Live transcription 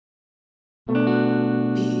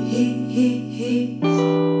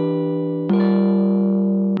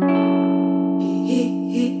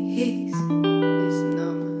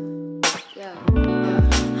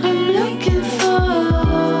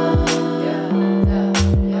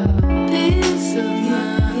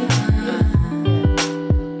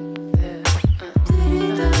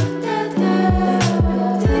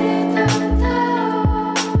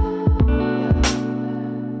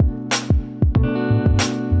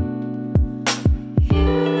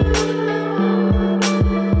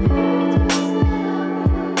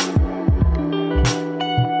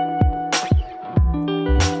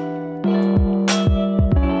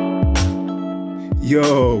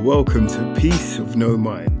Yo, welcome to Peace of No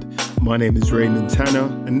Mind. My name is Raymond Tanner,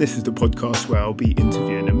 and this is the podcast where I'll be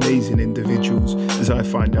interviewing amazing individuals as I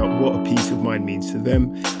find out what a peace of mind means to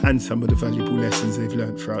them and some of the valuable lessons they've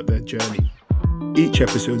learned throughout their journey. Each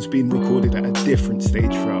episode's been recorded at a different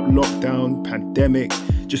stage throughout lockdown, pandemic,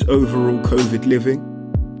 just overall COVID living.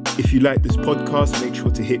 If you like this podcast, make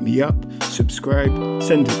sure to hit me up, subscribe,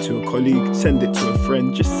 send it to a colleague, send it to a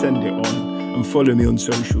friend, just send it on. And follow me on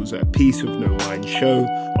socials at Peace of No Mind Show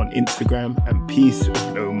on Instagram and Peace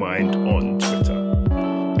of No Mind on Twitter.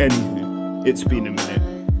 Anywho, it's been a minute.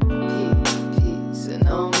 Peace and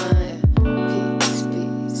all mine.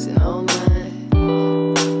 Peace and all mine.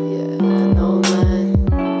 Yeah, and all mine.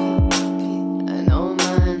 Peace and all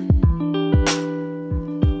mine.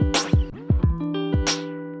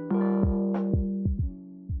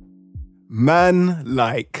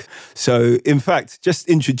 Man-like. So, in fact, just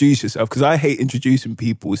introduce yourself, because I hate introducing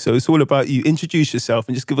people. So it's all about you. Introduce yourself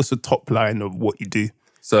and just give us a top line of what you do.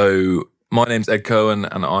 So my name's Ed Cohen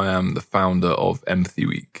and I am the founder of Empathy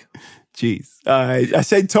Week. Jeez. I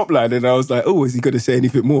said top line and I was like, oh, is he going to say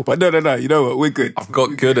anything more? But no, you know what? We're good. I've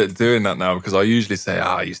got good at doing that now because I usually say,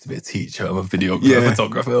 I used to be a teacher, I'm a videographer,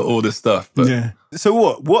 photographer, all this stuff. But yeah.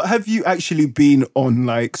 So what have you actually been on?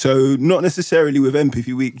 Like, so not necessarily with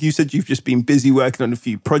Empathy Week. You said you've just been busy working on a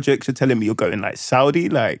few projects. You're telling me you're going like Saudi.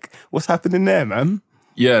 Like, what's happening there, man?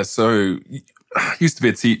 Yeah, so I used to be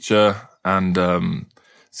a teacher and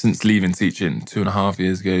since leaving teaching 2.5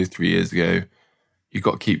 years ago, 3 years ago, you've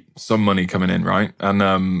got to keep some money coming in, right? And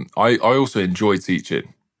I also enjoy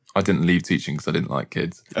teaching. I didn't leave teaching because I didn't like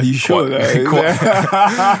kids. Are you sure?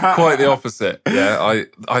 Quite the opposite. Yeah,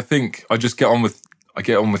 I think I get on with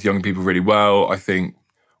young people really well. I think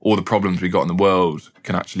all the problems we got in the world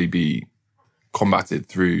can actually be combated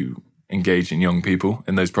through engaging young people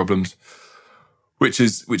in those problems, which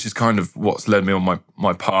is kind of what's led me on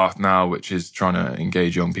my path now, which is trying to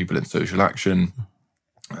engage young people in social action.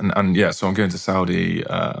 And yeah, so I'm going to Saudi in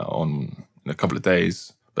a couple of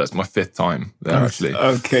days. That's my 5th time there, actually.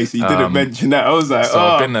 Okay, so you didn't mention that. I was like,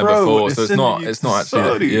 I've been there before, so it's not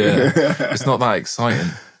Saudi. actually, it's not that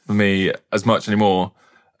exciting for me as much anymore.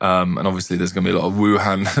 And obviously there's going to be a lot of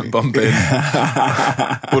Wuhan bumping.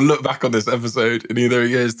 We'll look back on this episode in either a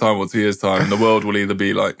year's time or 2 years' time, and the world will either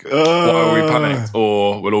be like, why are we panicked?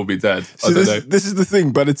 Or we'll all be dead. I don't know. This is the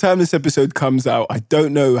thing. By the time this episode comes out, I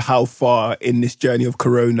don't know how far in this journey of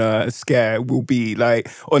Corona scare will be. Like,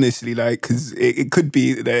 honestly, like, because it could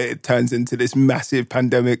be that it turns into this massive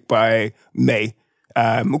pandemic by May.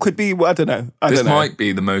 It could be, well, I don't know. This might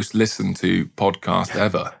be the most listened to podcast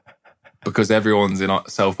ever. Because everyone's in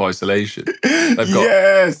self-isolation.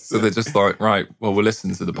 So they're just like, right, well, we'll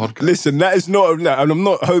listen to the podcast. Listen, that is not, and I'm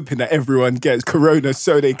not hoping that everyone gets Corona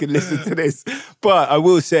so they can listen to this. But I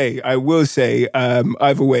will say,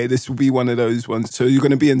 either way, this will be one of those ones. So you're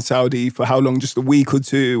going to be in Saudi for how long? Just a week or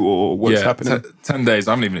two, or what's happening? 10 days.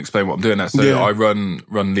 I haven't even explained what I'm doing there. So I run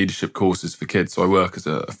leadership courses for kids. So I work as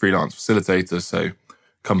a freelance facilitator. So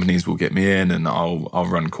companies will get me in and I'll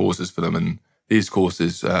run courses for them. And these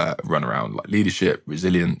courses run around like leadership,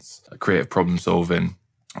 resilience, creative problem solving,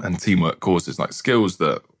 and teamwork courses, like skills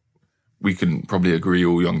that we can probably agree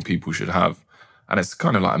all young people should have. And it's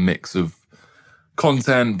kind of like a mix of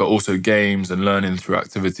content, but also games and learning through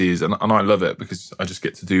activities. And I love it because I just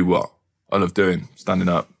get to do what I love doing, standing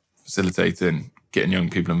up, facilitating, getting young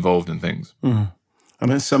people involved in things. Mm. And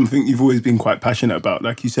that's something you've always been quite passionate about.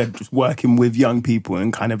 Like you said, just working with young people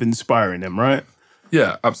and kind of inspiring them, right?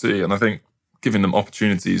 Yeah, absolutely. And I think giving them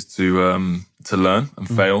opportunities to learn and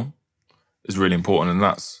fail is really important, and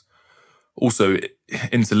that's also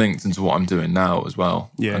interlinked into what I'm doing now as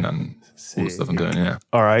well. Yeah, and all the stuff I'm doing. Yeah.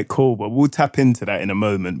 All right, cool. But we'll tap into that in a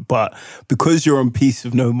moment. But because you're on Peace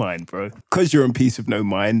of No Mind, bro,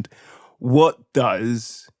 what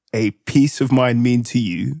does a peace of mind mean to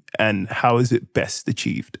you, and how is it best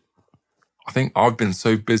achieved? I think I've been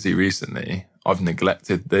so busy recently, I've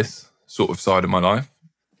neglected this sort of side of my life.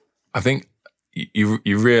 I think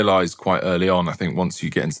you realise quite early on, I think once you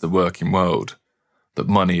get into the working world, that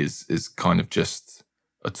money is kind of just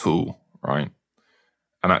a tool, right?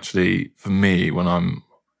 And actually, for me, when I'm,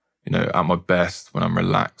 at my best, when I'm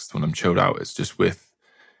relaxed, when I'm chilled out, it's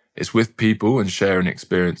with people and sharing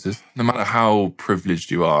experiences. No matter how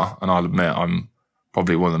privileged you are, and I'll admit I'm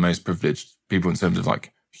probably one of the most privileged people in terms of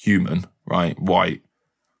like human, right? White,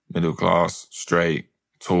 middle class, straight,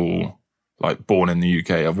 tall, like born in the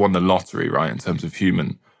UK. I've won the lottery, right, in terms of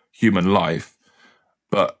human life.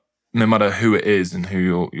 But no matter who it is and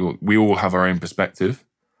who we all have our own perspective.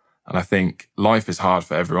 And I think life is hard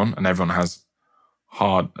for everyone, and everyone has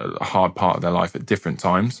a hard part of their life at different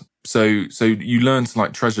times. So you learn to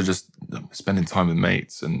like treasure just spending time with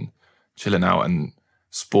mates and chilling out, and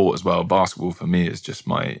sport as well. Basketball for me is just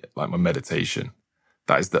my meditation.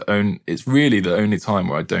 That is it's really the only time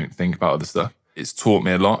where I don't think about other stuff. It's taught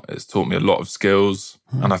me a lot. It's taught me a lot of skills.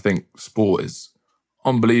 And I think sport is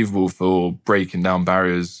unbelievable for breaking down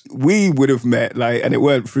barriers. We would have met, and it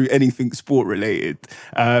weren't through anything sport related.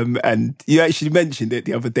 And you actually mentioned it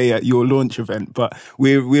the other day at your launch event, but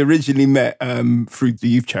we originally met through the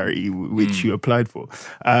youth charity which you applied for.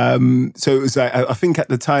 So it was like, I think at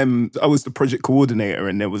the time I was the project coordinator,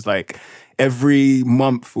 and there was like every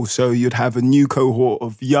month or so you'd have a new cohort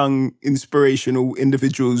of young, inspirational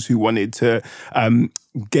individuals who wanted to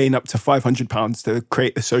gain up to £500 to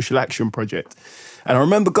create a social action project. And I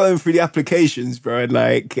remember going through the applications, bro,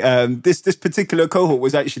 and this particular cohort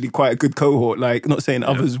was actually quite a good cohort. Like, not saying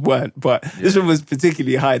others weren't, but this one was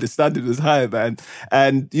particularly high. The standard was high, man.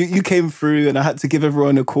 And you came through, and I had to give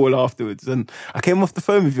everyone a call afterwards. And I came off the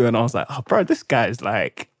phone with you, and I was like, oh, bro, this guy's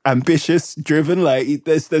like ambitious, driven. Like,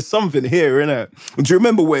 there's something here, innit? Do you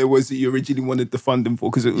remember what it was that you originally wanted the funding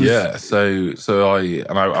for? Because it was So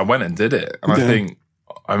I went and did it, and I think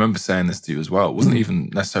I remember saying this to you as well. It wasn't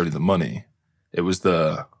even necessarily the money. It was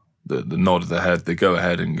the nod of the head, the go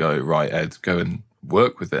ahead and go, right, Ed, go and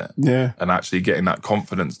work with it. Yeah. And actually getting that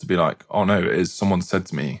confidence to be like, oh no, it is, someone said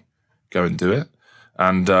to me, go and do it.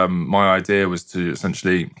 And my idea was to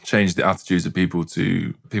essentially change the attitudes of people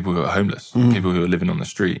to people who are homeless, people who are living on the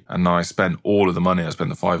street. And I spent all of the money. I spent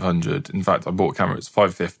the 500. In fact, I bought a camera. It's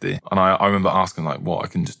 550. And I remember asking like, what, I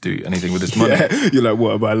can just do anything with this money? Yeah. You're like,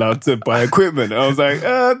 what, am I allowed to buy equipment? I was like,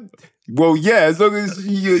 well, yeah, as long as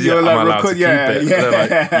you're allowed to keep it. Like,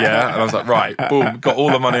 yeah. And I was like, right, boom, got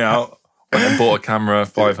all the money out. Went and bought a camera,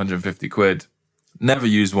 550 quid. Never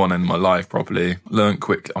used one in my life properly. Learned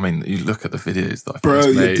quick. I mean, you look at the videos that I first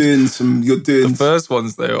made. You're doing the first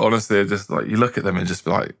ones, though, honestly, are just like, you look at them and just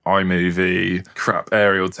be like, iMovie, crap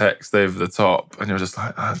aerial text over the top. And you're just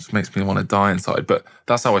like, it just makes me want to die inside. But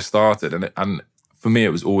that's how I started. And for me, it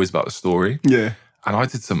was always about the story. Yeah. And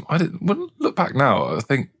when I look back now, I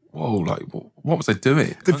think, whoa, like, what was I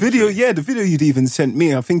doing? The video you'd even sent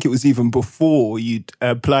me, I think it was even before you'd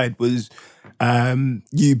applied, was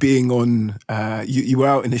you being on, you were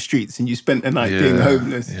out in the streets and you spent a night being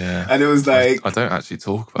homeless. Yeah. And it was like... I don't actually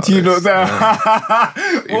talk about Do you know this.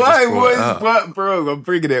 that? Yeah. Why? What, bro, I'm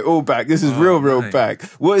bringing it all back. This is real back.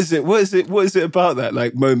 What is it about that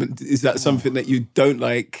like moment? Is that something that you don't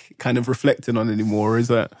like kind of reflecting on anymore, or is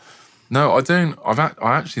that... No, I don't.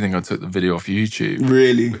 I actually think I took the video off YouTube.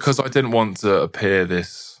 Really? Because I didn't want to appear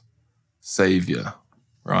this saviour,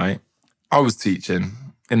 right? I was teaching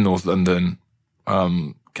in North London,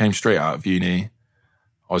 came straight out of uni.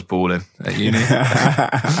 I was balling at uni.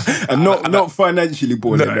 And not financially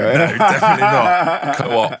balling, no, definitely not.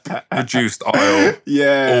 Co-op, reduced aisle,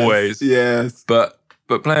 always. Yes. But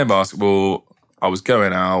playing basketball, I was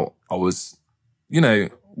going out. I was,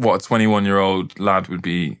 what a 21-year-old lad would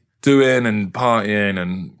be doing and partying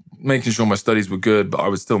and making sure my studies were good, but I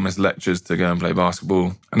would still miss lectures to go and play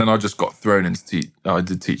basketball. And then I just got thrown into I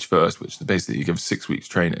did Teach First, which basically you give 6 weeks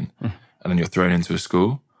training and then you're thrown into a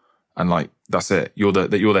school. And like, that's it. You're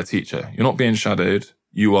their teacher. You're not being shadowed.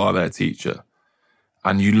 You are their teacher.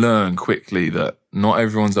 And you learn quickly that not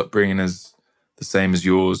everyone's upbringing is the same as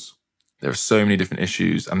yours. There are so many different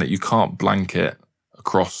issues, and that you can't blanket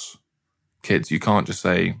across kids. You can't just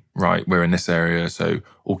say, right, we're in this area, so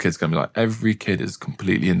all kids are going to be like, every kid is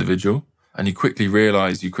completely individual. And you quickly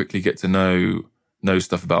realise, you quickly get to know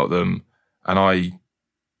stuff about them. And I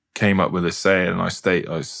came up with a saying, and I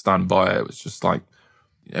stand by it. It's just like,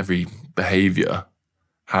 every behaviour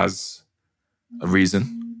has a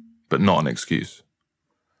reason, but not an excuse.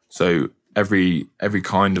 So every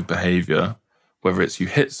kind of behaviour, whether it's you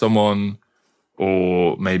hit someone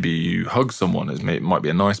or maybe you hug someone, it might be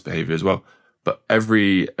a nice behaviour as well. But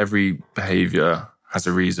every behaviour has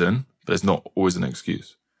a reason, but it's not always an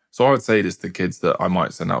excuse. So I would say this to kids that I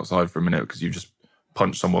might send outside for a minute because you just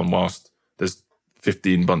punched someone whilst there's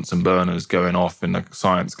 15 Bunsen burners going off in a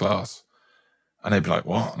science class. And they'd be like,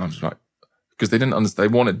 what? And I'm just like, because they didn't understand.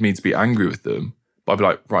 They wanted me to be angry with them. But I'd be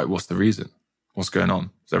like, right, what's the reason? What's going on?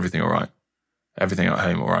 Is everything all right? Everything at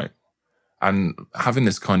home all right? And having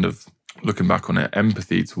this kind of, looking back on it,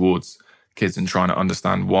 empathy towards kids and trying to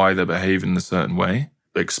understand why they're behaving in a certain way,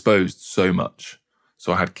 exposed so much.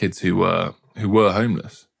 So I had kids who were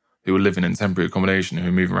homeless, who were living in temporary accommodation, who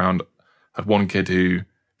were moving around. I had one kid who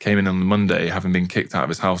came in on the Monday, having been kicked out of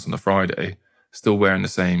his house on the Friday, still wearing the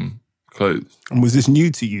same clothes. And was this new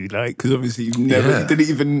to you? Like, because obviously you never, didn't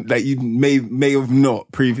even, like, you may have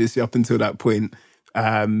not previously up until that point,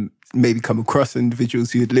 maybe come across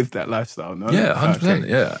individuals who had lived that lifestyle, no? Yeah, 100%,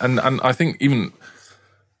 yeah. And I think even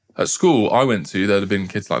at school I went to, there'd have been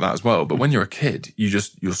kids like that as well. But when you're a kid,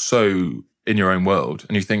 you're so in your own world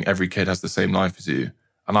and you think every kid has the same life as you.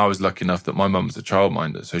 And I was lucky enough that my mum was a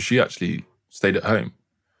childminder. So she actually stayed at home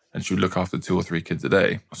and she would look after 2 or 3 kids a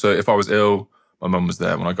day. So if I was ill, my mum was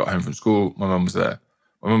there. When I got home from school, my mum was there.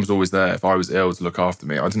 My mum was always there if I was ill to look after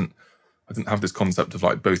me. I didn't have this concept of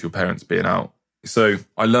like both your parents being out. So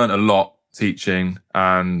I learned a lot teaching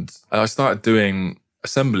and I started doing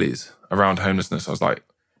assemblies around homelessness. I was like,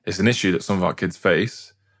 it's an issue that some of our kids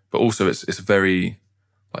face, but also it's very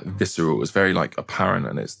like visceral. It's very like apparent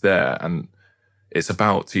and it's there. And it's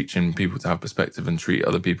about teaching people to have perspective and treat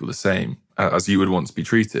other people the same as you would want to be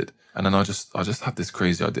treated. And then I just had this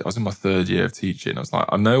crazy idea. I was in my 3rd year of teaching. I was like,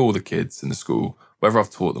 I know all the kids in the school, whether I've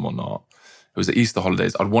taught them or not. It was the Easter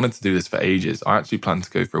holidays. I'd wanted to do this for ages. I actually planned to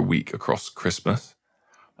go for a week across Christmas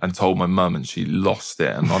and told my mum and she lost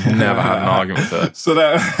it. And I've never had an argument with her. So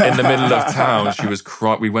that in the middle of town, she was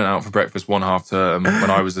crying. We went out for breakfast one half term when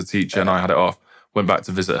I was a teacher and I had it off. Went back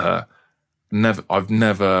to visit her. I've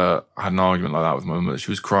never had an argument like that with my mum.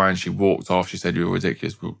 She was crying. She walked off. She said, "You're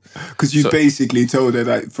ridiculous." Because you basically told her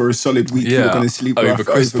that for a solid week you were going to sleep over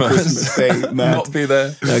Christmas Day. Not be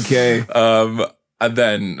there. Okay. And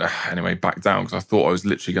then, anyway, back down because I thought I was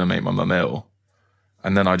literally going to make my mum ill.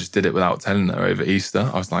 And then I just did it without telling her over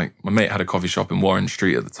Easter. I was like, my mate had a coffee shop in Warren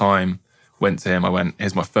Street at the time. Went to him. I went,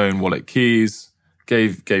 "Here's my phone, wallet, keys."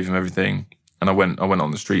 Gave him everything. And I went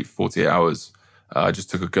on the street for 48 hours. I just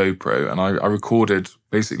took a GoPro and I recorded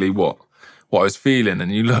basically what I was feeling.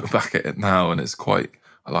 And you look back at it now and it's quite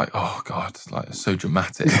like, oh God, it's so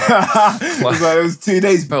dramatic. It was 2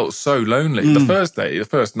 days. Felt so lonely. The first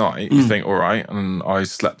night, you think, all right. And I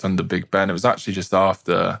slept under Big Ben. It was actually just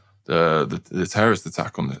after the terrorist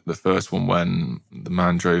attack on the first one when the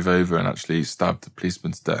man drove over and actually stabbed the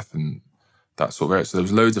policeman to death and that sort of area. So there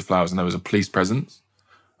was loads of flowers and there was a police presence.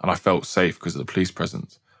 And I felt safe because of the police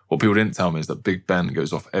presence. What people didn't tell me is that Big Ben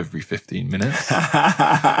goes off every 15 minutes. So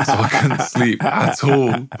I couldn't sleep at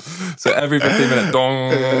all. So every 15 minutes,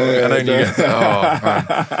 dong, and then you get, oh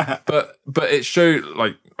man. But it showed,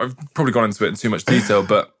 like, I've probably gone into it in too much detail,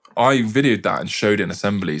 but I videoed that and showed it in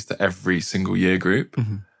assemblies to every single year group.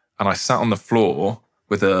 Mm-hmm. And I sat on the floor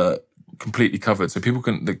with a completely covered, so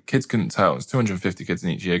the kids couldn't tell. It's 250 kids in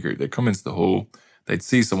each year group. They'd come into the hall, they'd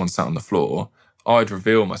see someone sat on the floor, I'd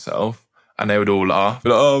reveal myself, and they would all laugh. Be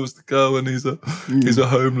like, oh, Mr. Cohen, he's a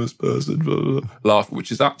homeless person. Blah, blah, blah. Laugh,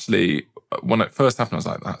 which is actually, when it first happened, I was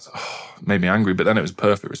like, that made me angry. But then it was a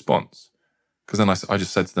perfect response. Because then I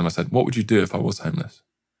just said to them, I said, what would you do if I was homeless?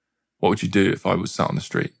 What would you do if I was sat on the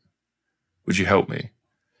street? Would you help me?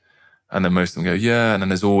 And then most of them go, yeah. And then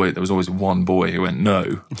there was always one boy who went,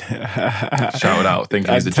 no. Shouted out,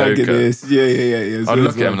 thinking he's a joker. Yeah. I'd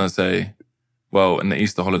look at him and I'd say, well, in the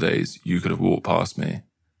Easter holidays, you could have walked past me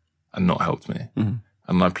and not helped me. Mm-hmm.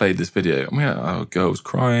 And I played this video. And we had our girls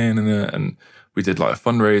crying and we did like a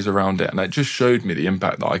fundraiser around it. And it just showed me the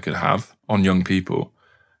impact that I could have on young people.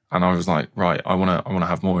 And I was like, right, I want to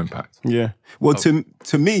have more impact. Yeah. Well,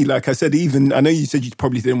 to me, like I said, even, I know you said you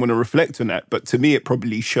probably didn't want to reflect on that, but to me, it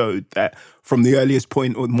probably showed that from the earliest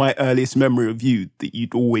point or my earliest memory of you, that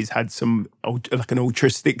you'd always had some, like an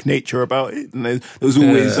altruistic nature about it. And there was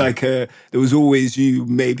always there was always you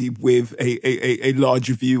maybe with a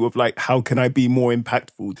larger view of like, how can I be more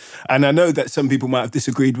impactful? And I know that some people might have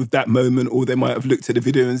disagreed with that moment, or they might have looked at the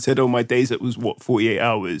video and said, oh, my days, it was 48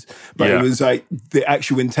 hours. But it was like the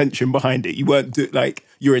actual intention behind it. You weren't like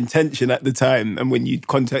your intention at the time. And when you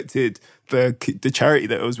contacted the charity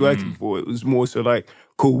that I was working for, it was more so like,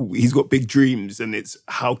 cool, he's got big dreams and it's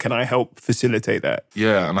how can I help facilitate that?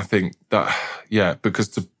 Yeah, and I think that, because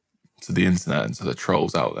to the internet and to the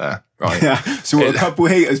trolls out there, right? So a couple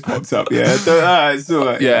haters popped up, it's all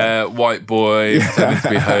right. White boy, pretending to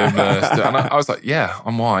be homeless. And I was like,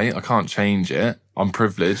 I'm white, I can't change it. I'm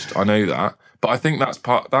privileged, I know that. But I think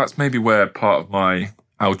that's maybe where part of my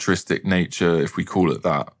altruistic nature, if we call it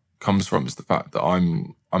that, comes from is the fact that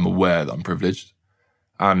I'm aware that I'm privileged.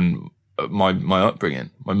 And my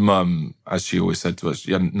upbringing, my mum, as she always said to us,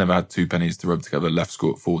 she never had 2 pennies to rub together, left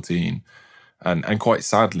school at 14. And quite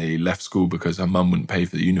sadly, left school because her mum wouldn't pay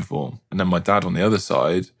for the uniform. And then my dad on the other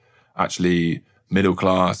side, actually middle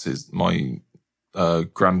class, is my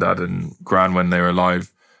granddad and gran when they were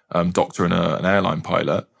alive, doctor and an airline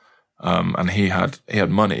pilot. And he had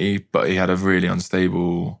money, but he had a really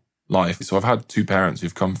unstable life. So I've had 2 parents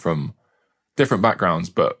who've come from different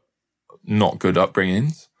backgrounds, but not good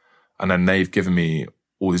upbringings. And then they've given me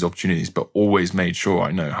all these opportunities, but always made sure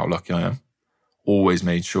I know how lucky I am. Always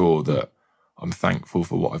made sure that I'm thankful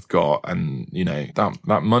for what I've got. And, you know,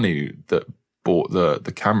 that money that bought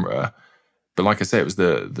the camera, but like I say, it was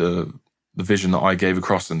the vision that I gave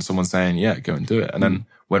across and someone saying, yeah, go and do it. And then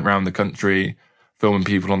went around the country, filming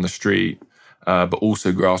people on the street, but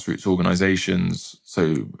also grassroots organisations.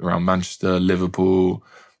 So around Manchester, Liverpool,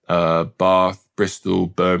 Bath, Bristol,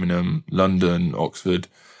 Birmingham, London, Oxford,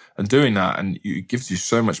 and doing that. And it gives you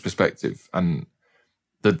so much perspective. And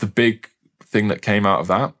the big thing that came out of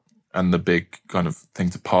that, and the big kind of thing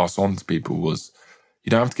to pass on to people, was you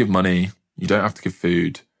don't have to give money, you don't have to give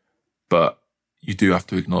food, but you do have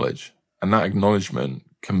to acknowledge. And that acknowledgement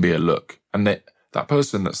can be a look. And that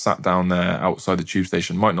person that sat down there outside the tube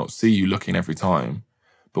station might not see you looking every time,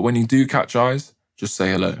 but when you do catch eyes, just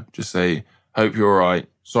say hello. Just say, hope you're all right.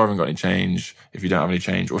 Sorry I haven't got any change. If you don't have any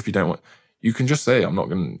change, or if you don't want, you can just say, I'm not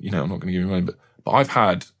going to give you money. But I've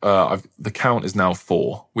had, the count is now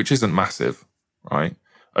 4, which isn't massive, right?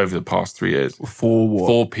 Over the past 3 years. 4 what?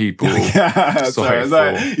 4 people. Yeah,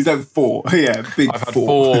 sorry. He's had 4. Yeah, big 4. I've had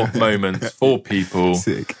 4 moments, 4 people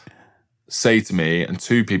Sick. say to me, and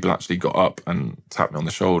 2 people actually got up and tapped me on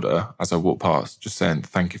the shoulder as I walked past, just saying,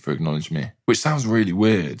 thank you for acknowledging me. Which sounds really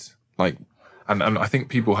weird. Like, and I think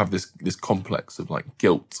people have this complex of like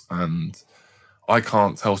guilt, and I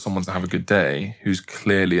can't tell someone to have a good day who's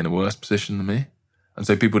clearly in a worse position than me. And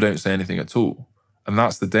so people don't say anything at all. And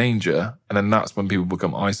that's the danger. And then that's when people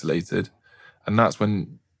become isolated. And that's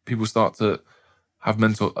when people start to have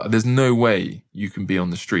there's no way you can be on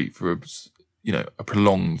the street for a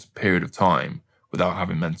prolonged period of time without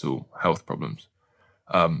having mental health problems.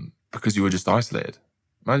 Because you were just isolated.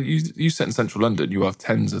 Man, you sit in central London, you have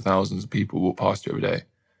tens of thousands of people walk past you every day.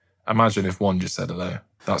 Imagine if one just said hello.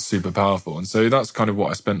 That's super powerful. And so that's kind of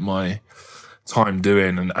what I spent my time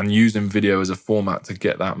doing, and using video as a format to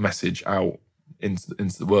get that message out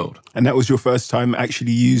into the world. And that was your first time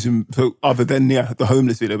actually using, so other than the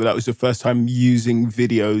homeless video, but that was your first time using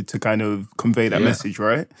video to kind of convey that message,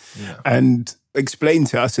 right? Yeah. And explain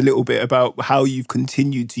to us a little bit about how you've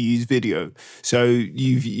continued to use video. So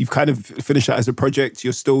you've kind of finished that as a project.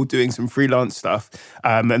 You're still doing some freelance stuff,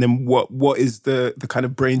 and then what is the kind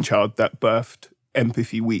of brainchild that birthed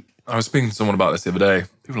Empathy Week? I was speaking to someone about this the other day.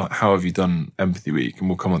 People are like, how have you done Empathy Week? And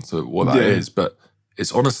we'll come on to what that is. But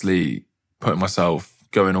it's honestly putting myself,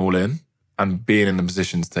 going all in, and being in the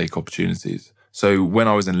position to take opportunities. So when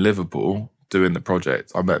I was in Liverpool doing the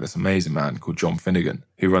project, I met this amazing man called John Finnegan,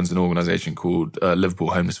 who runs an organisation called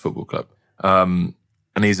Liverpool Homeless Football Club. And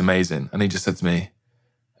he's amazing. And he just said to me,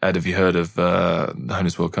 Ed, have you heard of the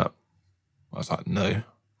Homeless World Cup? I was like, no,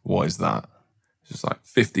 what is that? It's just like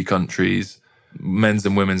 50 countries, men's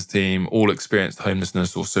and women's team, all experienced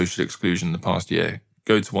homelessness or social exclusion in the past year.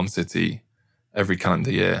 Go to one city every calendar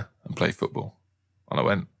year and play football. And I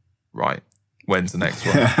went, right, when's the next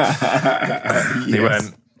one? He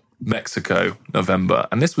went, Mexico, November.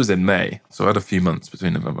 And this was in May. So I had a few months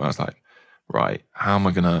between November. I was like, right, how am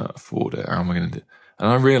I going to afford it? How am I going to do it? And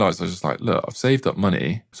I realised, I was just like, look, I've saved up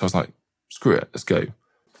money. So I was like, screw it, let's go.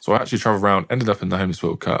 So I actually travelled around, ended up in the Homeless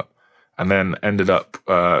World Cup, and then ended up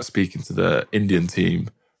speaking to the Indian team,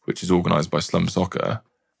 which is organised by Slum Soccer.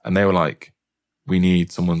 And they were like, we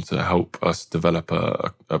need someone to help us develop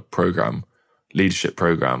a program, leadership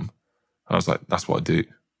program. And I was like, that's what I do.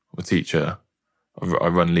 I'm a teacher. I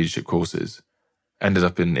run leadership courses. Ended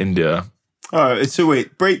up in India. Oh, so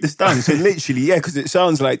wait, break this down. So literally, because it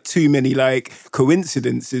sounds like too many like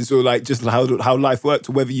coincidences, or like just how life worked,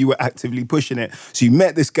 or whether you were actively pushing it. So you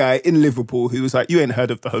met this guy in Liverpool who was like, you ain't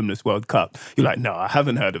heard of the Homeless World Cup. You're like, no, I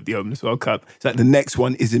haven't heard of the Homeless World Cup. It's like the next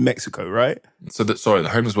one is in Mexico, right? So the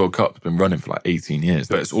Homeless World Cup's been running for like 18 years,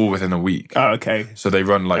 but it's all within a week. Oh, okay. So they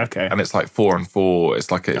run like, and it's like 4-on-4.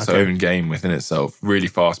 It's like its own game within itself, really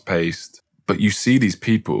fast paced. But you see these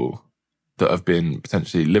people that have been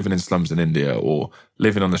potentially living in slums in India, or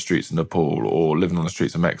living on the streets in Nepal, or living on the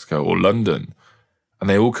streets of Mexico or London. And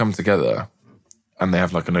they all come together and they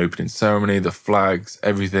have like an opening ceremony, the flags,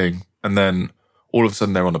 everything. And then all of a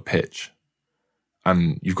sudden they're on a pitch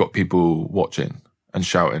and you've got people watching and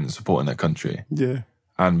shouting and supporting their country. Yeah.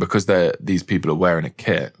 And because these people are wearing a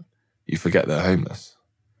kit, you forget they're homeless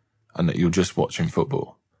and that you're just watching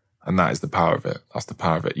football. And that is the power of it. That's the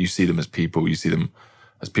power of it. You see them as people. You see them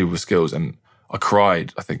as people with skills. And I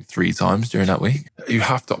cried, I think, 3 times during that week. You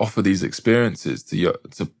have to offer these experiences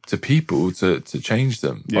to people to change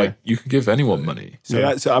them. Yeah. Like, you can give anyone money.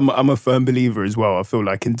 So I'm a firm believer as well. I feel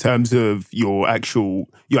like in terms of your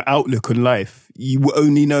outlook on life, you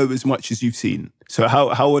only know as much as you've seen. So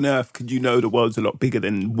how on earth could you know the world's a lot bigger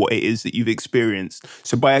than what it is that you've experienced?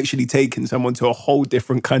 So by actually taking someone to a whole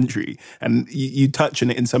different country, and you touch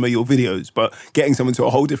on it in some of your videos, but getting someone to a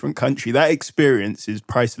whole different country, that experience is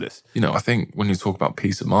priceless. You know, I think when you talk about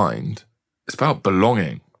peace of mind, it's about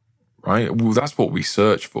belonging, right? Well, that's what we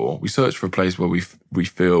search for. We search for a place where we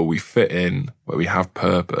feel we fit in, where we have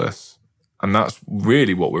purpose. And that's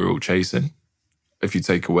really what we're all chasing, if you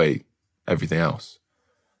take away everything else.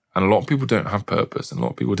 And a lot of people don't have purpose, and a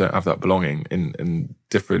lot of people don't have that belonging in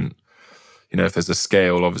different, you know, if there's a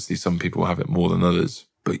scale, obviously some people have it more than others.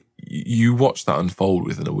 But you watch that unfold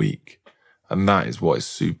within a week. And that is what is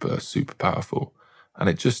super, super powerful. And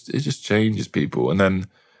it just changes people. And then,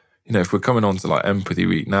 you know, if we're coming on to like Empathy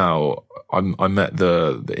Week now, I met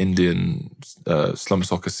the Indian Slum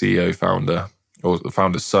Soccer CEO founder, or the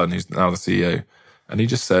founder's son, who's now the CEO. And he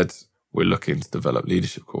just said, we're looking to develop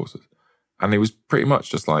leadership courses. And it was pretty much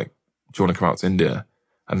just like, do you want to come out to India?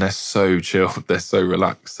 And they're so chilled, they're so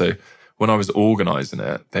relaxed. So when I was organising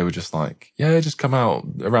it, they were just like, yeah, just come out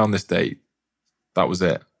around this date. That was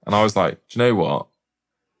it. And I was like, do you know what?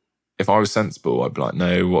 If I was sensible, I'd be like,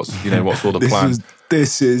 no, what's all the plans?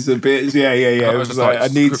 This is a bit, yeah. I was just like, I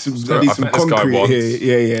need some concrete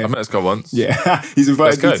here. Yeah. I met this guy once. Yeah, he's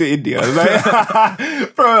invited me to India. I was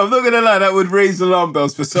like, bro, I'm not gonna lie, that would raise alarm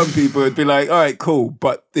bells for some people. It'd be like, all right, cool,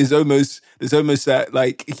 but there's almost that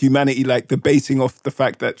like humanity, like the basing off the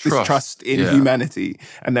fact that this trust in humanity,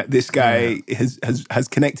 and that this guy has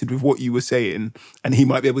connected with what you were saying, and he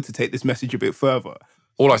might be able to take this message a bit further.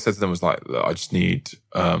 All I said to them was like, I just need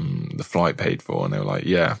the flight paid for. And they were like,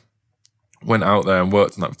 yeah. Went out there and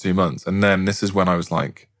worked on that for 2 months. And then this is when I was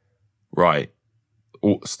like, right,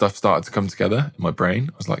 all stuff started to come together in my brain.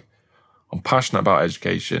 I was like, I'm passionate about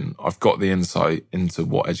education. I've got the insight into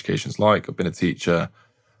what education's like. I've been a teacher.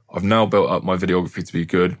 I've now built up my videography to be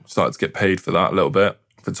good. Started to get paid for that a little bit.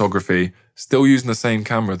 Photography. Still using the same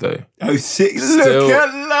camera though. Oh, sick. Look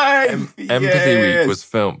at life. Empathy Week was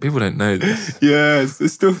filmed. People don't know this. Yes,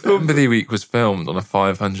 it's still filmed. Empathy Week was filmed on a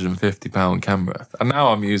 £550 camera. And now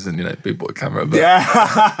I'm using, big boy camera. But,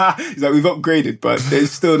 yeah. He's like, we've upgraded, but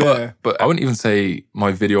it's still there. But I wouldn't even say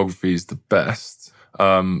my videography is the best,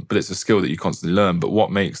 but it's a skill that you constantly learn. But what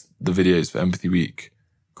makes the videos for Empathy Week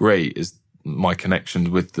great is my connections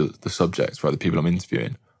with the subjects, right, the people I'm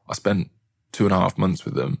interviewing. I spent 2.5 months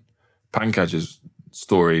with them. Pankaj's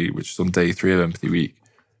story, which is on day 3 of Empathy Week,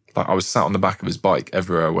 like I was sat on the back of his bike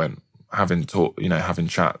everywhere I went, having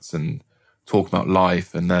chats and talking about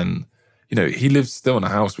life. And then, he lives still in a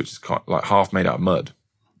house which is kind of like half made out of mud,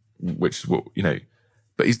 which is what,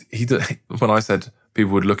 but he did, when I said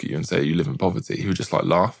people would look at you and say you live in poverty, he would just like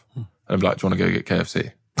laugh and I'd be like, do you want to go get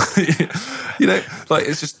KFC? Like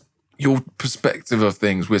it's just your perspective of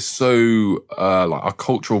things. We're so, like our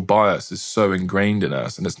cultural bias is so ingrained in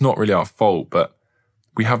us, and it's not really our fault, but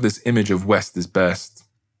we have this image of West is best,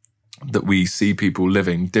 that we see people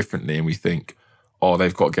living differently and we think, oh,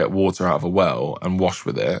 they've got to get water out of a well and wash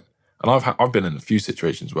with it. And I've been in a few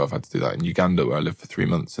situations where I've had to do that in Uganda, where I lived for 3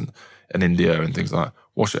 months, and in India and things like that,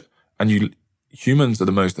 wash it. And humans are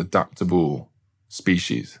the most adaptable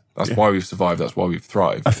species. That's why we've survived. That's why we've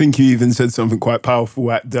thrived. I think you even said something quite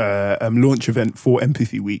powerful at the launch event for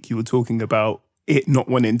Empathy Week. You were talking about it not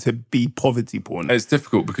wanting to be poverty porn. It's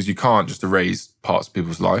difficult because you can't just erase parts of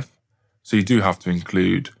people's life. So you do have to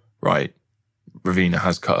include, right, Ravina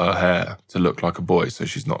has cut her hair to look like a boy, so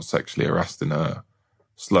she's not sexually harassed in her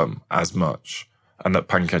slum as much. And that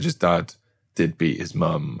Pankaj's dad did beat his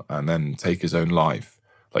mum and then take his own life.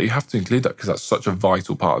 Like, you have to include that because that's such a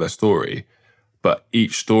vital part of their story. But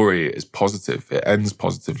each story is positive. It ends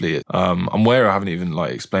positively. And where I haven't even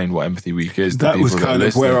explained what Empathy Week is. That was kind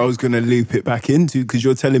of where I was going to loop it back into, because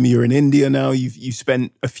you're telling me you're in India now. You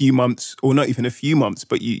spent a few months, or not even a few months,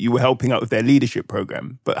 but you were helping out with their leadership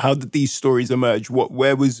program. But how did these stories emerge?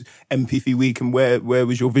 Where was Empathy Week, and where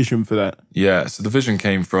was your vision for that? Yeah, so the vision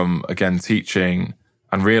came from, again, teaching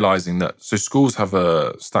and realising that, so schools have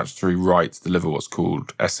a statutory right to deliver what's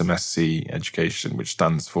called SMSC education, which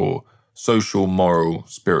stands for social, moral,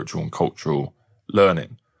 spiritual and cultural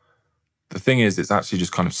learning. The thing is, it's actually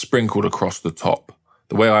just kind of sprinkled across the top.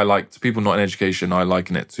 The way I like, to people not in education, I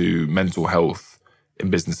liken it to mental health in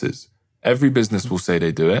businesses. Every business will say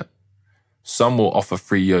they do it. Some will offer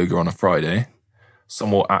free yoga on a Friday.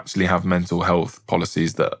 Some will actually have mental health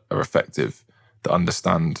policies that are effective, that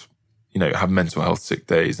understand, have mental health sick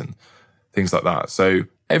days and things like that. So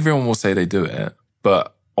everyone will say they do it,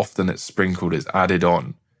 but often it's sprinkled, it's added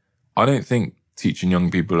on. I don't think teaching young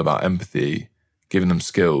people about empathy, giving them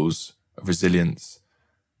skills of resilience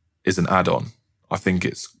is an add-on. I think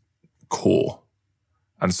it's core.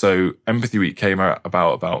 And so Empathy Week came out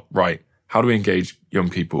about, right, how do we engage young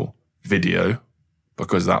people? Video,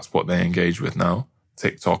 because that's what they engage with now.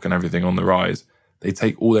 TikTok and everything on the rise. They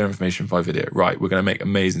take all their information via video. Right, we're going to make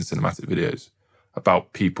amazing cinematic videos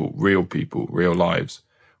about people, real lives.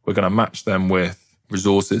 We're going to match them with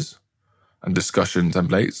resources and discussion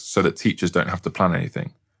templates so that teachers don't have to plan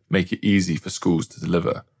anything. Make it easy for schools to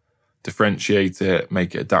deliver. Differentiate it,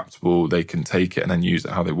 make it adaptable. They can take it and then use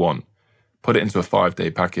it how they want. Put it into a 5-day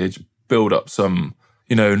package, build up some,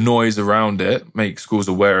 noise around it, make schools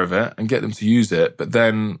aware of it and get them to use it. But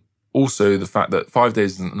then also the fact that 5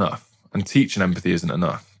 days isn't enough and teaching empathy isn't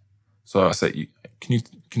enough. So I say, can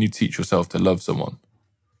you teach yourself to love someone?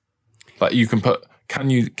 Like can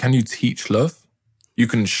you teach love? You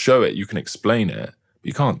can show it, you can explain it, but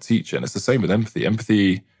you can't teach it. And it's the same with empathy.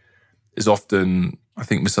 Empathy is often, I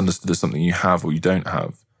think, misunderstood as something you have or you don't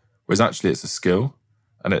have, whereas actually it's a skill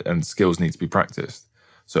and skills need to be practiced.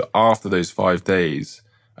 So after those 5 days,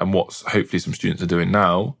 and what hopefully some students are doing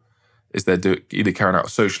now, is they're either carrying out a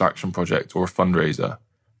social action project or a fundraiser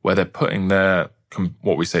where they're putting their,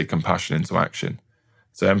 what we say, compassion into action.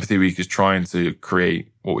 So Empathy Week is trying to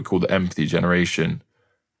create what we call the empathy generation,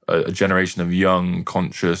 a generation of young,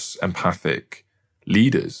 conscious, empathic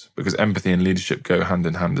leaders, because empathy and leadership go hand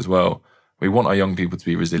in hand as well. We want our young people to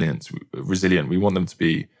be resilient. We want them to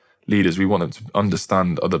be leaders. We want them to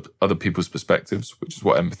understand other people's perspectives, which is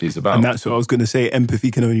what empathy is about. And that's what I was going to say.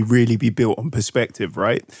 Empathy can only really be built on perspective,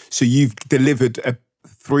 right? So you've delivered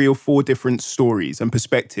 3 or 4 different stories and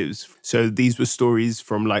perspectives. So these were stories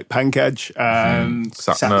from like Pankaj,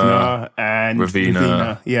 Sapna and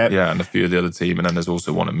Ravina. Yeah, and a few of the other team. And then there's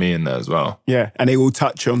also one of me in there as well. Yeah, and they all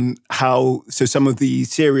touch on some of the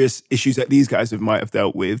serious issues that these guys might have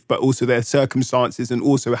dealt with, but also their circumstances and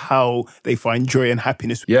also how they find joy and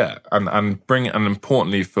happiness. Yeah, and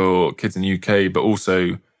importantly for kids in the UK, but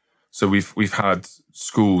also, so we've had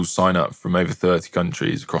schools sign up from over 30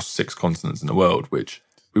 countries across 6 continents in the world, which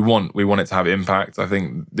we want it to have impact. I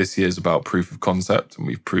think this year is about proof of concept, and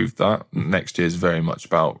we've proved that. Next year is very much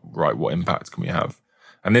about, right, what impact can we have?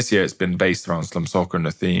 And this year it's been based around slum soccer, and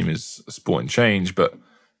the theme is sport and change, but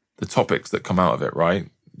the topics that come out of it, right?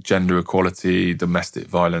 Gender equality, domestic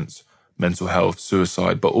violence, mental health,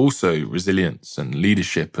 suicide, but also resilience and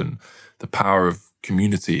leadership and the power of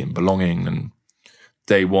community and belonging. And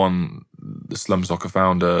day one, the slum soccer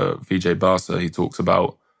founder, Vijay Basa, he talks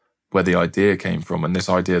about where the idea came from, and this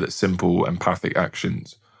idea that simple empathic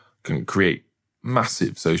actions can create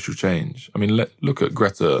massive social change. I mean, look at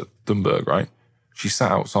Greta Thunberg, right? She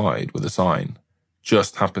sat outside with a sign,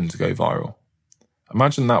 just happened to go viral.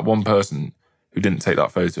 Imagine that one person who didn't take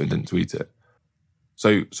that photo and didn't tweet it.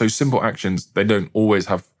 So simple actions, they don't always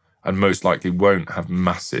have, and most likely won't have,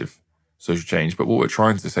 massive social change. But what we're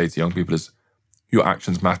trying to say to young people is, your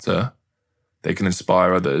actions matter, they can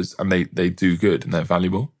inspire others, and they do good and they're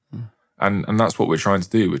valuable. And that's what we're trying to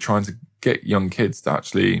do. We're trying to get young kids to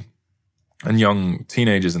actually, and young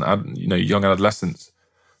teenagers and young adolescents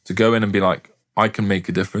to go in and be like, I can make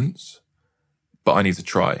a difference, but I need to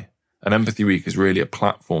try. And Empathy Week is really a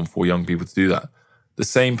platform for young people to do that. The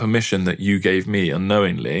same permission that you gave me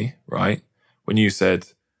unknowingly, right? When you said,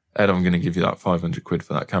 Ed, I'm going to give you that 500 quid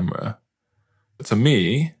for that camera. But to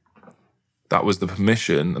me, that was the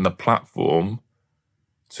permission and the platform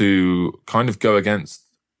to kind of go against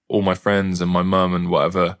all my friends and my mum and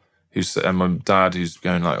whatever, and my dad who's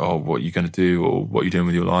going like, oh, what are you going to do? Or what are you doing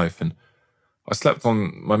with your life? And I slept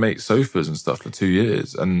on my mate's sofas and stuff for 2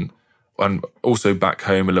 years, and also back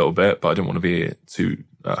home a little bit, but I didn't want to be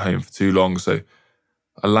at home for too long. So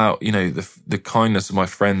allow, the kindness of my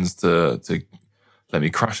friends to let me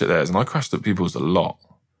crash at theirs. And I crashed at people's a lot.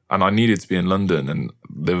 And I needed to be in London. And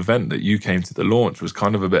the event that you came to, the launch, was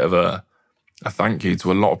kind of a bit of a thank you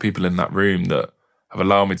to a lot of people in that room that have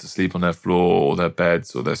allowed me to sleep on their floor or their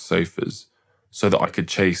beds or their sofas so that I could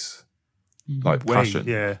chase passion.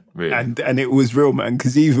 Yeah. Really. And it was real, man,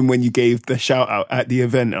 because even when you gave the shout out at the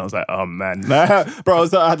event, I was like, oh man. Bro,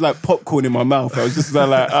 I had like popcorn in my mouth. I was just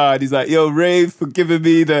like, and he's like, yo, Rave, for giving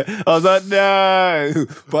me I was like, no.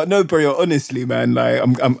 But no, bro, honestly, man, like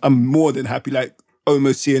I'm more than happy. Like,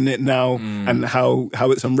 almost seeing it now and how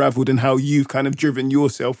it's unraveled and how you've kind of driven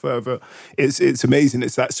yourself further. It's amazing.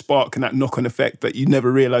 It's that spark and that knock-on effect that you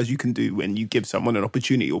never realise you can do when you give someone an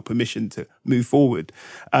opportunity or permission to move forward.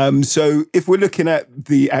 So if we're looking at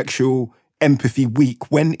the actual Empathy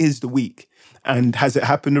Week, when is the week? And has it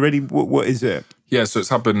happened already? What is it? Yeah, so it's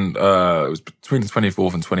happened, it was between the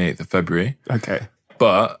 24th and 28th of February. Okay.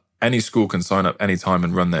 But any school can sign up any time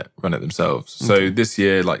and run it themselves. So this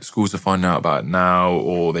year, like, schools are finding out about it now,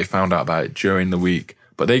 or they found out about it during the week.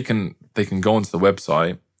 But they can go onto the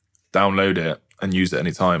website, download it, and use it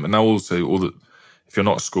any time. And now also, if you're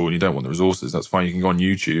not a school and you don't want the resources, that's fine. You can go on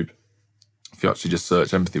YouTube. If you actually just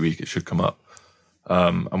search Empathy Week, it should come up,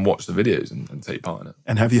 and watch the videos and take part in it.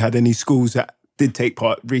 And have you had any schools that did take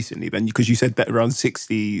part recently then? Because you said that around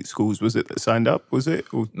 60 schools, was it, that signed up, was it?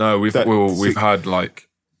 Or no, we've had like...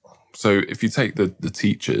 So if you take the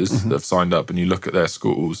teachers that have signed up and you look at their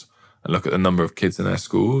schools and look at the number of kids in their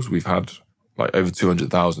schools, we've had like over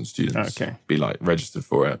 200,000 students be like registered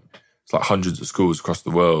for it. It's like hundreds of schools across the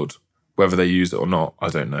world. Whether they use it or not, I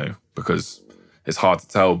don't know, because it's hard to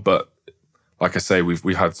tell. But like I say,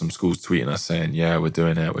 we had some schools tweeting us saying, yeah, we're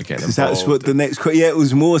doing it, we're getting involved. That's what the next... Yeah, it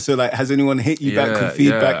was more so like, has anyone hit you back with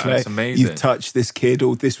feedback? Yeah, like, it's amazing. You've touched this kid,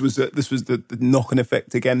 or this was the knock-on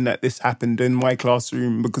effect again, that this happened in my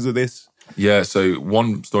classroom because of this? Yeah, so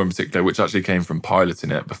one story in particular, which actually came from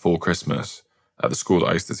piloting it before Christmas at the school that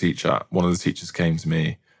I used to teach at, one of the teachers came to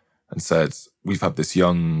me and said, we've had this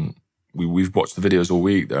young... We've watched the videos all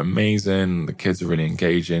week, they're amazing, the kids are really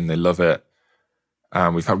engaging, they love it.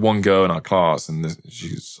 And we've had one girl in our class, and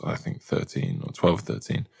she's, I think, 13 or 12,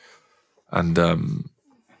 13. And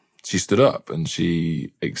she stood up and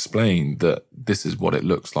she explained that this is what it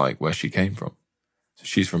looks like where she came from. So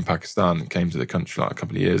she's from Pakistan and came to the country like a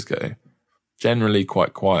couple of years ago. Generally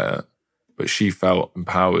quite quiet, but she felt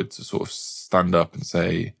empowered to sort of stand up and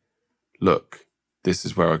say, look, this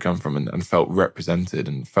is where I come from, and felt represented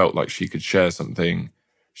and felt like she could share something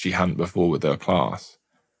she hadn't before with her class.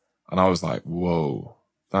 And I was like, whoa,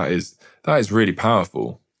 that is really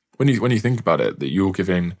powerful. When you think about it, that you're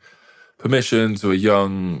giving permission to a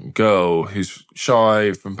young girl who's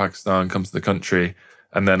shy from Pakistan, comes to the country,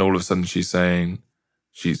 and then all of a sudden she's saying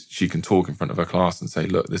she can talk in front of her class and say,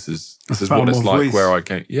 look, this is what it's like voice. where I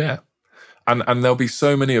came. Yeah. And there'll be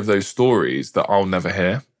so many of those stories that I'll never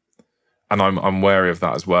hear. And I'm wary of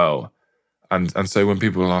that as well. And so when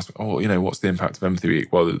people will ask, oh, what's the impact of Empathy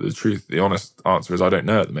Week? Well, the honest answer is I don't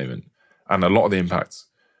know at the moment. And a lot of the impacts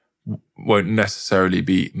won't necessarily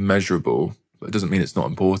be measurable, but it doesn't mean it's not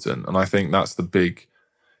important. And I think that's the big,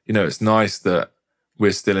 it's nice that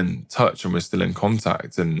we're still in touch and we're still in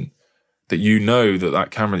contact, and that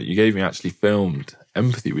that camera that you gave me actually filmed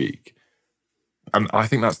Empathy Week. And I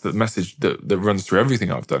think that's the message that runs through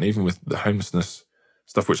everything I've done, even with the homelessness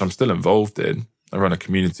stuff, which I'm still involved in. I run a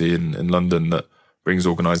community in London that brings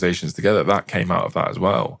organisations together. That came out of that as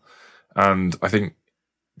well. And I think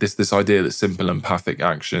this idea that simple empathic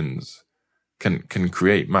actions can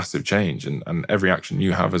create massive change, and every action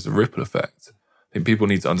you have has a ripple effect. I think people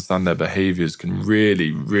need to understand their behaviours can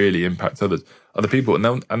really, really impact other people,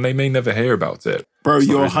 and they may never hear about it. Bro,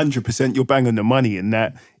 you're 100%, you're bang on the money in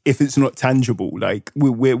that. If it's not tangible, like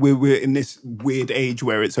we're in this weird age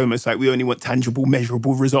where it's almost like we only want tangible,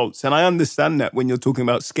 measurable results. And I understand that when you're talking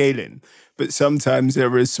about scaling, but sometimes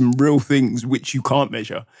there are some real things which you can't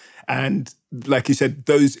measure. And like you said,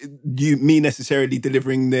 me necessarily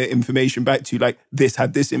delivering the information back to you, like this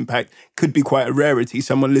had this impact, could be quite a rarity.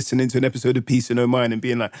 Someone listening to an episode of Peace and No Mind and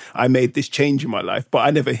being like, I made this change in my life, but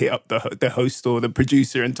I never hit up the host or the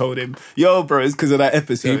producer and told him, yo, bro, it's because of that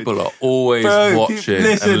episode. People are always watching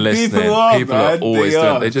and listening. People are always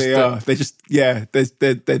doing. They're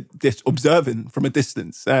just observing from a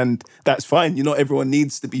distance, and that's fine. Everyone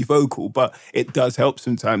needs to be vocal, but it does help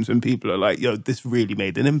sometimes when people are like, yo, this really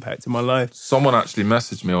made an impact in my life. Someone actually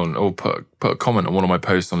messaged me or put a comment on one of my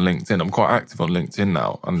posts on LinkedIn. I'm quite active on LinkedIn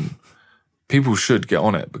now, and people should get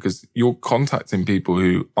on it, because you're contacting people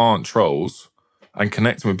who aren't trolls and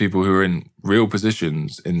connecting with people who are in real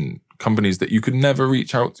positions in companies that you could never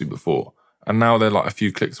reach out to before. And now they're like a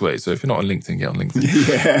few clicks away. So if you're not on LinkedIn, get on LinkedIn.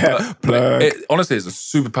 Yeah. But honestly, it's a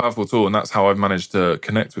super powerful tool, and that's how I've managed to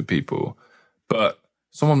connect with people. But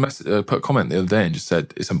someone put a comment the other day and just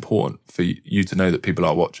said, it's important for you to know that people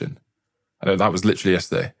are watching. I know that was literally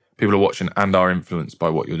yesterday. People are watching and are influenced by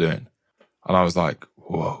what you're doing. And I was like,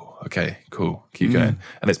 whoa, okay, cool, keep going.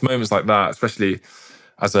 And it's moments like that, especially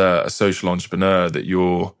as a social entrepreneur, that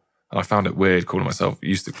and I found it weird calling myself,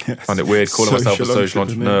 find it weird calling myself a social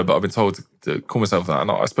entrepreneur, but I've been told to call myself that. And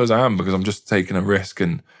I suppose I am, because I'm just taking a risk,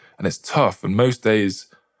 and it's tough. And most days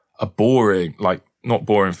are boring. Like, not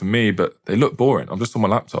boring for me, but they look boring. I'm just on my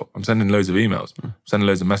laptop. I'm sending loads of emails. I'm sending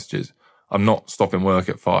loads of messages. I'm not stopping work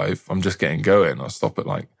at 5. I'm just getting going. I stop at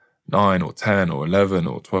like 9 or 10 or 11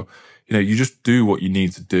 or 12. You know, you just do what you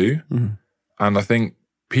need to do. And I think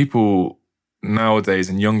people nowadays,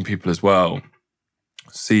 and young people as well,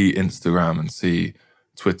 see Instagram and see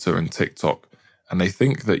Twitter and TikTok, and they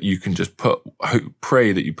think that you can just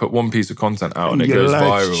pray that you put one piece of content out and it goes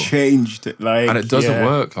viral. Changed, like, and it doesn't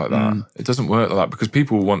work like that. It doesn't work like that, because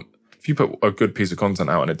people want, if you put a good piece of content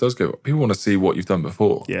out and it does go, people want to see what you've done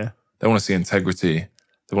before. Yeah. They want to see integrity.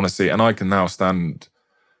 They want to see, and I can now stand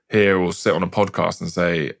here or sit on a podcast and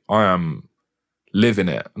say, I am living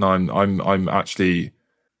it. And I'm actually,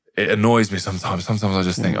 it annoys me sometimes. Sometimes I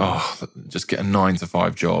just think, just get a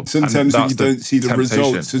 9-to-5 job. Sometimes when you don't see the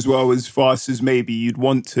results as well as fast as maybe you'd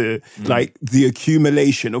want to, like the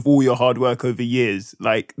accumulation of all your hard work over years,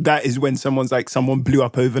 like that is when someone blew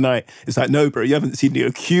up overnight. It's like, no, bro, you haven't seen the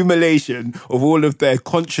accumulation of all of their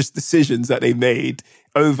conscious decisions that they made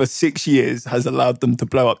over 6 years has allowed them to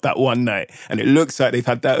blow up that one night. And it looks like they've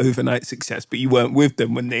had that overnight success, but you weren't with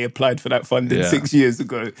them when they applied for that funding 6 years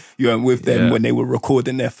ago. You weren't with them when they were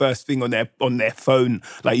recording their first thing on their phone.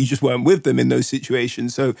 Like, you just weren't with them in those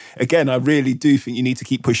situations. So again, I really do think you need to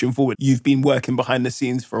keep pushing forward. You've been working behind the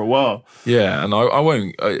scenes for a while. Yeah, and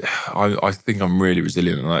I think I'm really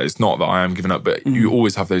resilient. And it's not that I am giving up, but you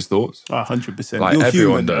always have those thoughts. 100%. Like, you're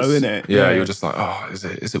everyone human, does. though, innit? Yeah, you're just like,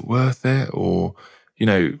 is it worth it? Or, you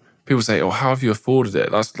know, people say, how have you afforded it?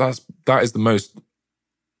 That is the most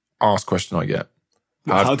asked question I get.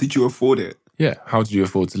 How did you afford it? Yeah, how did you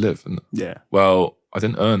afford to live? And, well, I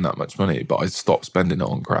didn't earn that much money, but I stopped spending it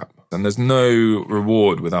on crap. And there's no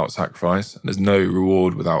reward without sacrifice. And there's no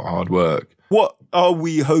reward without hard work. What are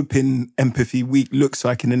we hoping Empathy Week looks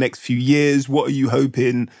like in the next few years? What are you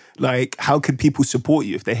hoping, like, how can people support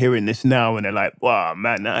you if they're hearing this now and they're like, wow,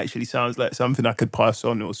 man, that actually sounds like something I could pass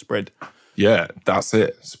on or spread? Yeah, that's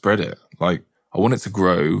it. Spread it. Like, I want it to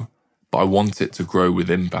grow, but I want it to grow with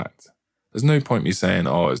impact. There's no point me saying,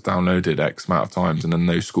 it's downloaded X amount of times and then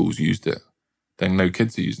no schools used it. Then no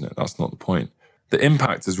kids are using it. That's not the point. The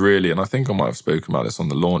impact is really, and I think I might have spoken about this on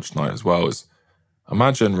the launch night as well, is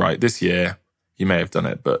imagine, right, this year, you may have done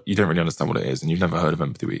it, but you don't really understand what it is and you've never heard of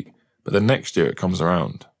Empathy Week. But then next year it comes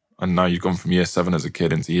around and now you've gone from year 7 as a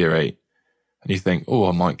kid into year 8. And you think,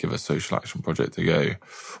 I might give a social action project a go,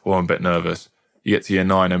 or I'm a bit nervous. You get to year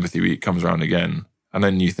 9, Empathy Week comes around again. And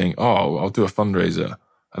then you think, I'll do a fundraiser.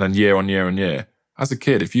 And then year on year on year. As a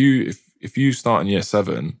kid, if you start in year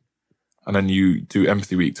 7 and then you do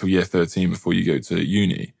Empathy Week till year 13 before you go to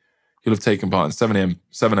uni, you'll have taken part in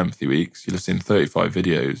 7 Empathy Weeks. You'll have seen 35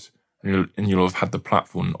 videos and you'll have had the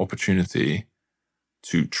platform and opportunity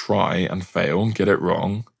to try and fail and get it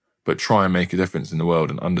wrong, but try and make a difference in the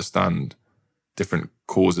world and understand different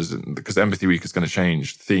causes, because Empathy Week is going to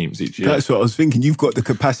change themes each year. That's what I was thinking. You've got the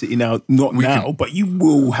capacity now, but you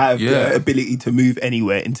will have the ability to move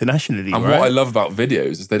anywhere internationally. And what I love about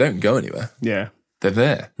videos is they don't go anywhere. Yeah. They're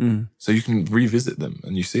there. So you can revisit them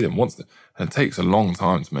and you see them once. And it takes a long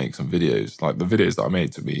time to make some videos. Like the videos that I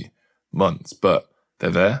made took me months, but they're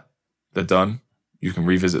there. They're done. You can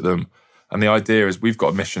revisit them. And the idea is we've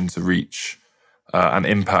got a mission to reach and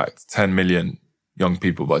impact 10 million young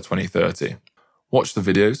people by 2030. Watch the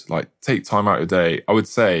videos, like take time out of your day. I would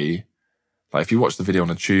say, like if you watch the video on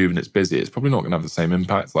a tube and it's busy, it's probably not going to have the same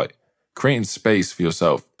impact. Like creating space for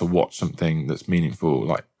yourself to watch something that's meaningful,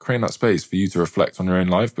 like creating that space for you to reflect on your own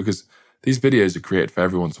life, because these videos are created for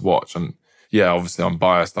everyone to watch. And yeah, obviously I'm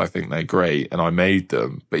biased. I think they're great and I made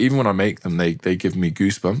them. But even when I make them, they give me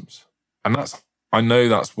goosebumps. And I know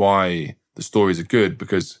that's why the stories are good,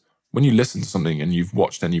 because when you listen to something and you've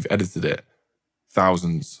watched and you've edited it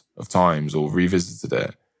thousands of times or revisited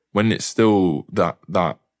it, when it's still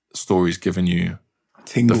that story's given you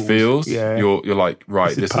tingles, the feels, you're like,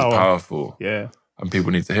 right, this is powerful. Yeah. And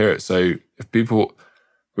people need to hear it. So if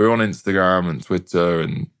we're on Instagram and Twitter,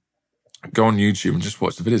 and go on YouTube and just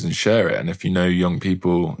watch the videos and share it. And if you know young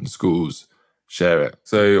people in schools, share it.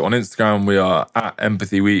 So on Instagram, we are at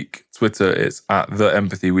Empathy Week. Twitter, it's at The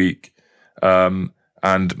Empathy Week. And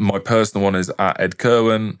my personal one is at Ed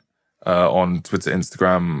Kerwin. On Twitter,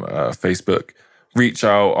 Instagram, Facebook. Reach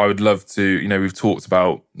out. I would love to, we've talked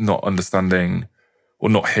about not understanding or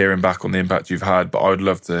not hearing back on the impact you've had, but I would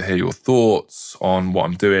love to hear your thoughts on what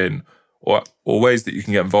I'm doing or ways that you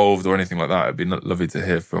can get involved or anything like that. It'd be lovely to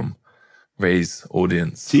hear from Ray's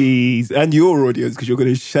audience. Jeez, and your audience, because you're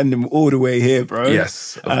going to send them all the way here, bro.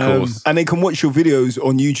 Yes, of course. And they can watch your videos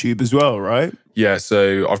on YouTube as well, right? Yeah,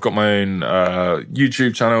 so I've got my own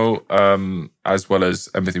YouTube channel, as well as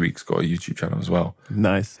Empathy Week's got a YouTube channel as well.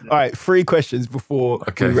 Nice. All right, 3 questions before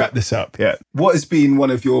we wrap this up. Yeah. What has been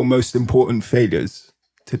one of your most important failures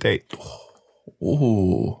to date?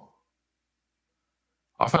 Oh,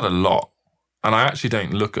 I've had a lot. And I actually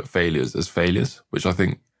don't look at failures as failures, which I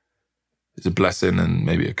think is a blessing and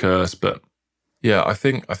maybe a curse. But yeah, I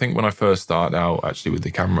think when I first started out actually with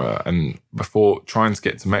the camera, and before trying to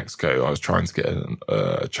get to Mexico, I was trying to get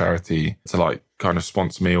a charity to like kind of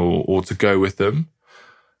sponsor me or to go with them.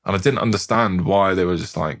 And I didn't understand why they were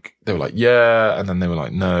like, yeah, and then they were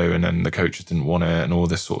like, no, and then the coaches didn't want it and all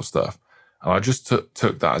this sort of stuff. And I just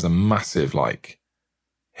took that as a massive like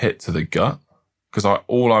hit to the gut. Because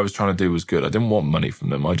all I was trying to do was good. I didn't want money from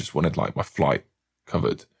them. I just wanted like my flight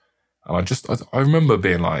covered. And I remember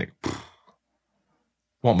being like,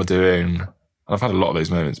 what am I doing? And I've had a lot of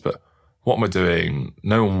those moments, but what am I doing?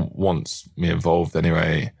 No one wants me involved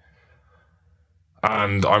anyway.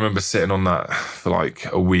 And I remember sitting on that for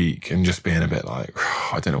like a week and just being a bit like,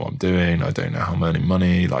 I don't know what I'm doing. I don't know how I'm earning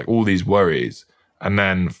money, like all these worries. And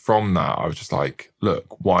then from that, I was just like,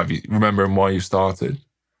 look, remembering why you started?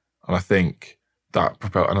 And I think that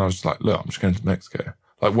propelled, and I was just like, look, I'm just going to Mexico.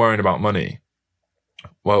 Like worrying about money.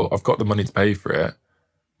 Well, I've got the money to pay for it.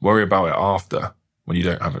 Worry about it after when you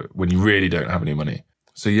don't have it, when you really don't have any money.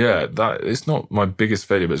 So yeah, that it's not my biggest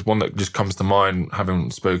failure, but it's one that just comes to mind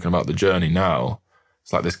having spoken about the journey now.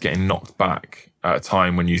 It's like this getting knocked back at a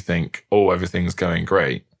time when you think, oh, everything's going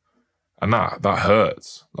great. And that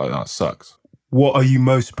hurts. Like that sucks. What are you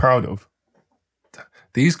most proud of?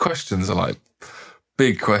 These questions are like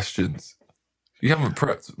big questions. We haven't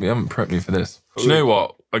prepped me for this. Do you know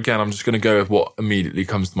what? Again, I'm just going to go with what immediately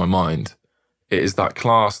comes to my mind. It is that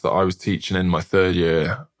class that I was teaching in my 3rd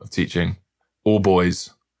year of teaching, all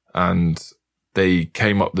boys, and they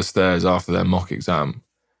came up the stairs after their mock exam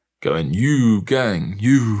going, you gang,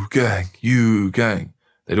 you gang, you gang.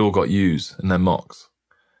 They'd all got U's in their mocks.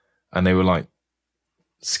 And they were like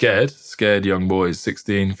scared young boys,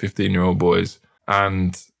 16, 15-year-old boys.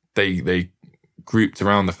 And they grouped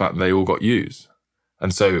around the fact that they all got U's.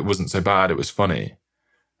 And so it wasn't so bad, it was funny.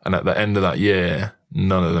 And at the end of that year,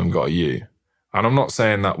 none of them got a U. And I'm not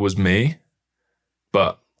saying that was me,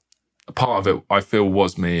 but a part of it I feel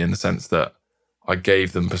was me in the sense that I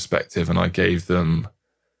gave them perspective and I gave them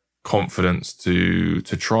confidence to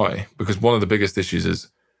try. Because one of the biggest issues is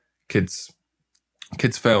kids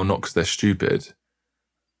fail not because they're stupid.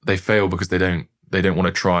 They fail because they don't want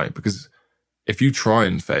to try. Because if you try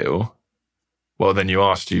and fail, well, then you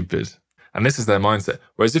are stupid. And this is their mindset.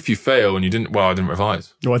 Whereas if you fail and I didn't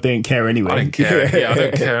revise. No, I didn't care anyway. I didn't care. Yeah, I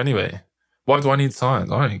don't care anyway. Why do I need science?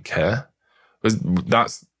 I don't care.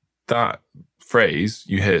 That's that phrase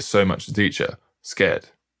you hear so much as a teacher. Scared.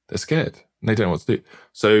 They're scared. And they don't know what to do.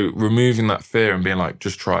 So removing that fear and being like,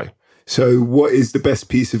 just try. So what is the best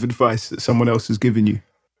piece of advice that someone else has given you?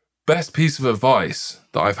 Best piece of advice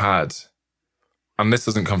that I've had, and this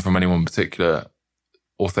doesn't come from anyone in particular,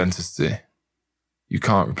 authenticity. You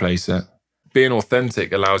can't replace it. Being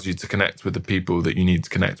authentic allows you to connect with the people that you need to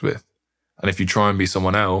connect with. And if you try and be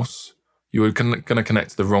someone else, you're going to connect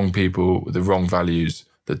to the wrong people with the wrong values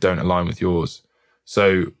that don't align with yours.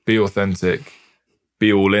 So be authentic,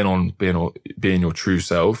 be all in on being your true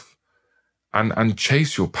self, and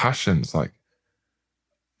chase your passions. Like,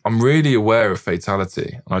 I'm really aware of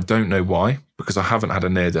fatality, and I don't know why, because I haven't had a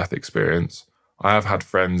near-death experience. I have had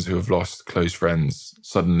friends who have lost close friends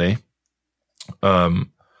suddenly.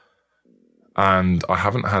 And I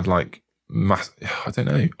haven't had like I don't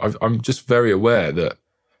know. I'm just very aware that,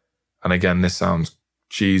 and again, this sounds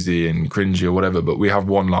cheesy and cringy or whatever, but we have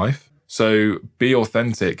one life. So be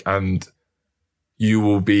authentic and you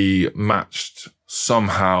will be matched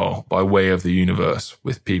somehow by way of the universe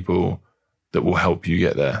with people that will help you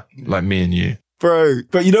get there, like me and you. Bro,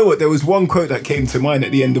 but you know what? There was one quote that came to mind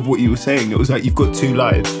at the end of what you were saying. It was like, you've got 2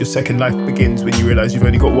 lives. Your second life begins when you realise you've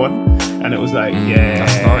only got one. And it was like, yeah,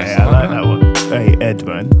 that's nice. I like that one. Hey, Ed,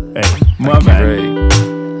 man. Hey, my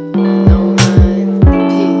man.